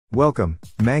Welcome,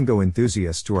 mango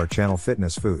enthusiasts, to our channel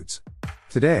Fitness Foods.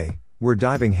 Today, we're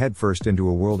diving headfirst into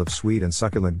a world of sweet and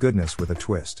succulent goodness with a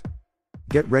twist.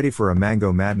 Get ready for a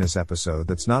mango madness episode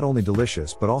that's not only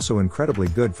delicious but also incredibly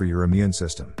good for your immune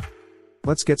system.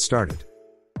 Let's get started.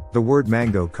 The word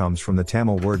mango comes from the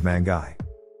Tamil word mangai.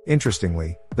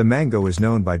 Interestingly, the mango is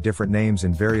known by different names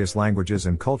in various languages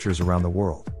and cultures around the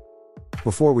world.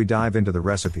 Before we dive into the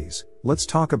recipes, let's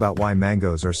talk about why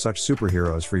mangoes are such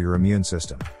superheroes for your immune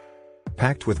system.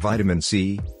 Packed with vitamin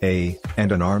C, A,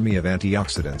 and an army of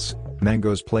antioxidants,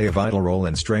 mangoes play a vital role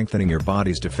in strengthening your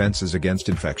body's defenses against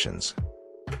infections.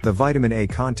 The vitamin A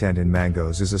content in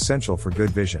mangoes is essential for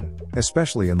good vision,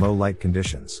 especially in low light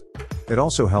conditions. It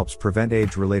also helps prevent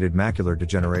age-related macular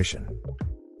degeneration.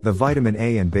 The vitamin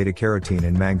A and beta-carotene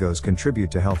in mangoes contribute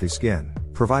to healthy skin,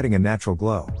 providing a natural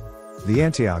glow. The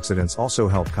antioxidants also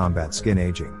help combat skin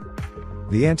aging.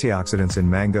 The antioxidants in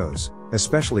mangoes,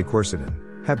 especially quercetin,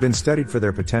 have been studied for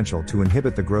their potential to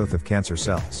inhibit the growth of cancer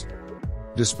cells.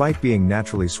 Despite being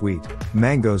naturally sweet,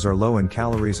 mangoes are low in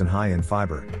calories and high in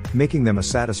fiber, making them a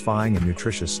satisfying and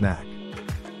nutritious snack.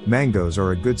 Mangoes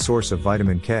are a good source of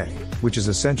vitamin K, which is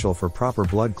essential for proper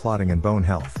blood clotting and bone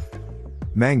health.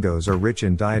 Mangoes are rich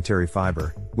in dietary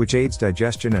fiber, which aids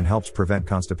digestion and helps prevent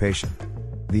constipation.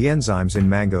 The enzymes in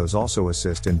mangoes also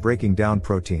assist in breaking down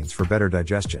proteins for better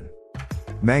digestion.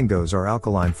 Mangoes are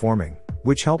alkaline forming,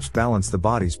 which helps balance the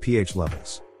body's pH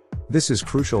levels. This is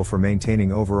crucial for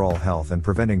maintaining overall health and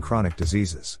preventing chronic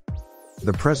diseases.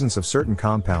 The presence of certain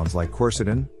compounds like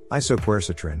quercetin,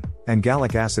 isoquercitrin, and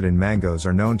gallic acid in mangoes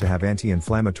are known to have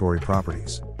anti-inflammatory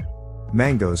properties.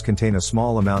 Mangoes contain a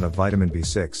small amount of vitamin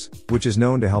B6, which is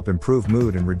known to help improve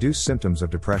mood and reduce symptoms of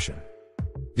depression.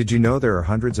 Did you know there are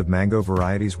hundreds of mango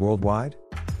varieties worldwide?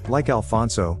 Like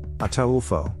Alfonso,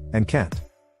 Ataulfo, and Kent.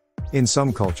 In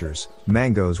some cultures,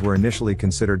 mangoes were initially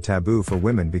considered taboo for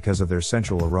women because of their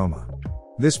sensual aroma.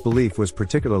 This belief was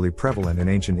particularly prevalent in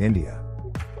ancient India.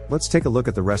 Let's take a look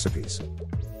at the recipes.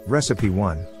 Recipe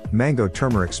 1, Mango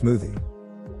Turmeric Smoothie.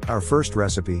 Our first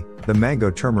recipe, the Mango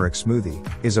Turmeric Smoothie,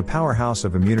 is a powerhouse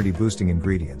of immunity-boosting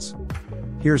ingredients.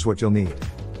 Here's what you'll need.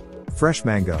 Fresh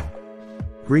mango,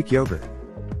 Greek yogurt,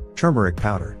 turmeric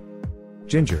powder,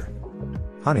 ginger,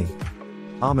 honey,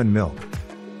 almond milk.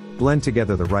 Blend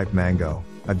together the ripe mango,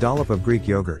 a dollop of Greek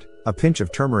yogurt, a pinch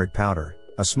of turmeric powder,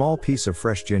 a small piece of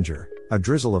fresh ginger, a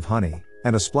drizzle of honey,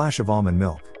 and a splash of almond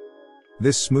milk.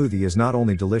 This smoothie is not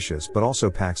only delicious but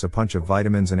also packs a punch of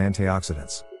vitamins and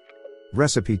antioxidants.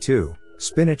 Recipe 2,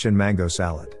 Spinach and Mango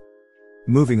Salad.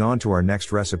 Moving on to our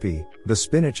next recipe, the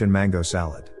Spinach and Mango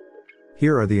Salad.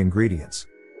 Here are the ingredients.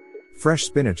 Fresh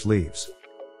spinach leaves,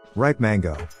 ripe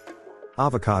mango,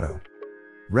 avocado,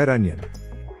 red onion,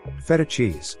 feta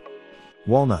cheese,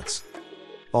 walnuts,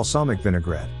 balsamic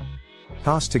vinaigrette.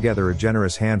 Toss together a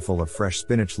generous handful of fresh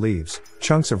spinach leaves,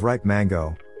 chunks of ripe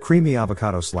mango, creamy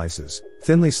avocado slices,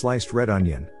 thinly sliced red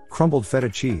onion, crumbled feta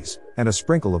cheese, and a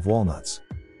sprinkle of walnuts.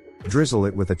 Drizzle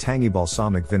it with a tangy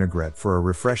balsamic vinaigrette for a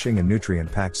refreshing and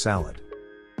nutrient-packed salad.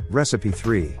 Recipe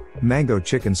 3, Mango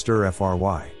Chicken Stir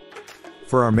Fry.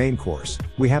 For our main course,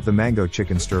 we have the mango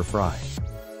chicken stir fry.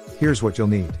 Here's what you'll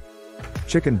need.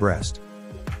 Chicken breast,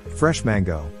 fresh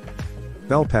mango,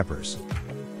 bell peppers,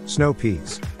 snow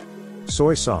peas,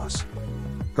 soy sauce,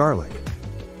 garlic,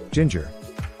 ginger,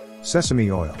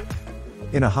 sesame oil.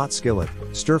 In a hot skillet,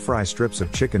 stir-fry strips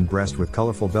of chicken breast with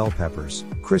colorful bell peppers,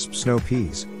 crisp snow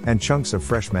peas, and chunks of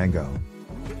fresh mango.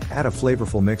 Add a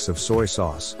flavorful mix of soy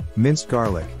sauce, minced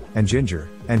garlic, and ginger,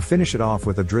 and finish it off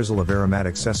with a drizzle of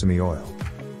aromatic sesame oil.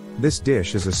 This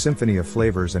dish is a symphony of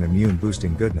flavors and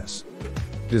immune-boosting goodness.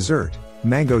 Dessert,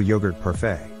 mango yogurt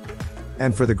parfait.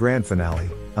 And for the grand finale,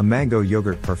 a mango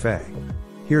yogurt parfait.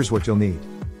 Here's what you'll need.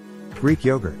 Greek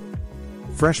yogurt,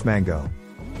 fresh mango,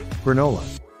 granola,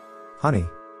 honey.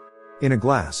 In a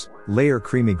glass, layer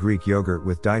creamy Greek yogurt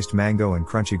with diced mango and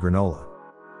crunchy granola.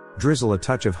 Drizzle a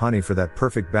touch of honey for that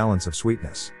perfect balance of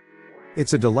sweetness.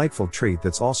 It's a delightful treat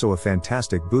that's also a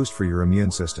fantastic boost for your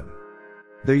immune system.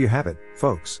 There you have it,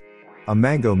 folks. A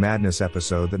mango madness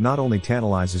episode that not only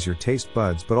tantalizes your taste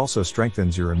buds but also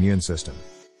strengthens your immune system.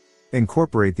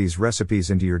 Incorporate these recipes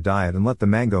into your diet and let the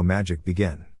mango magic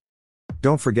begin.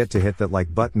 Don't forget to hit that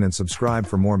like button and subscribe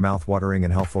for more mouthwatering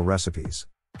and helpful recipes.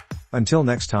 Until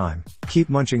next time, keep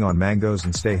munching on mangoes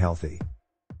and stay healthy.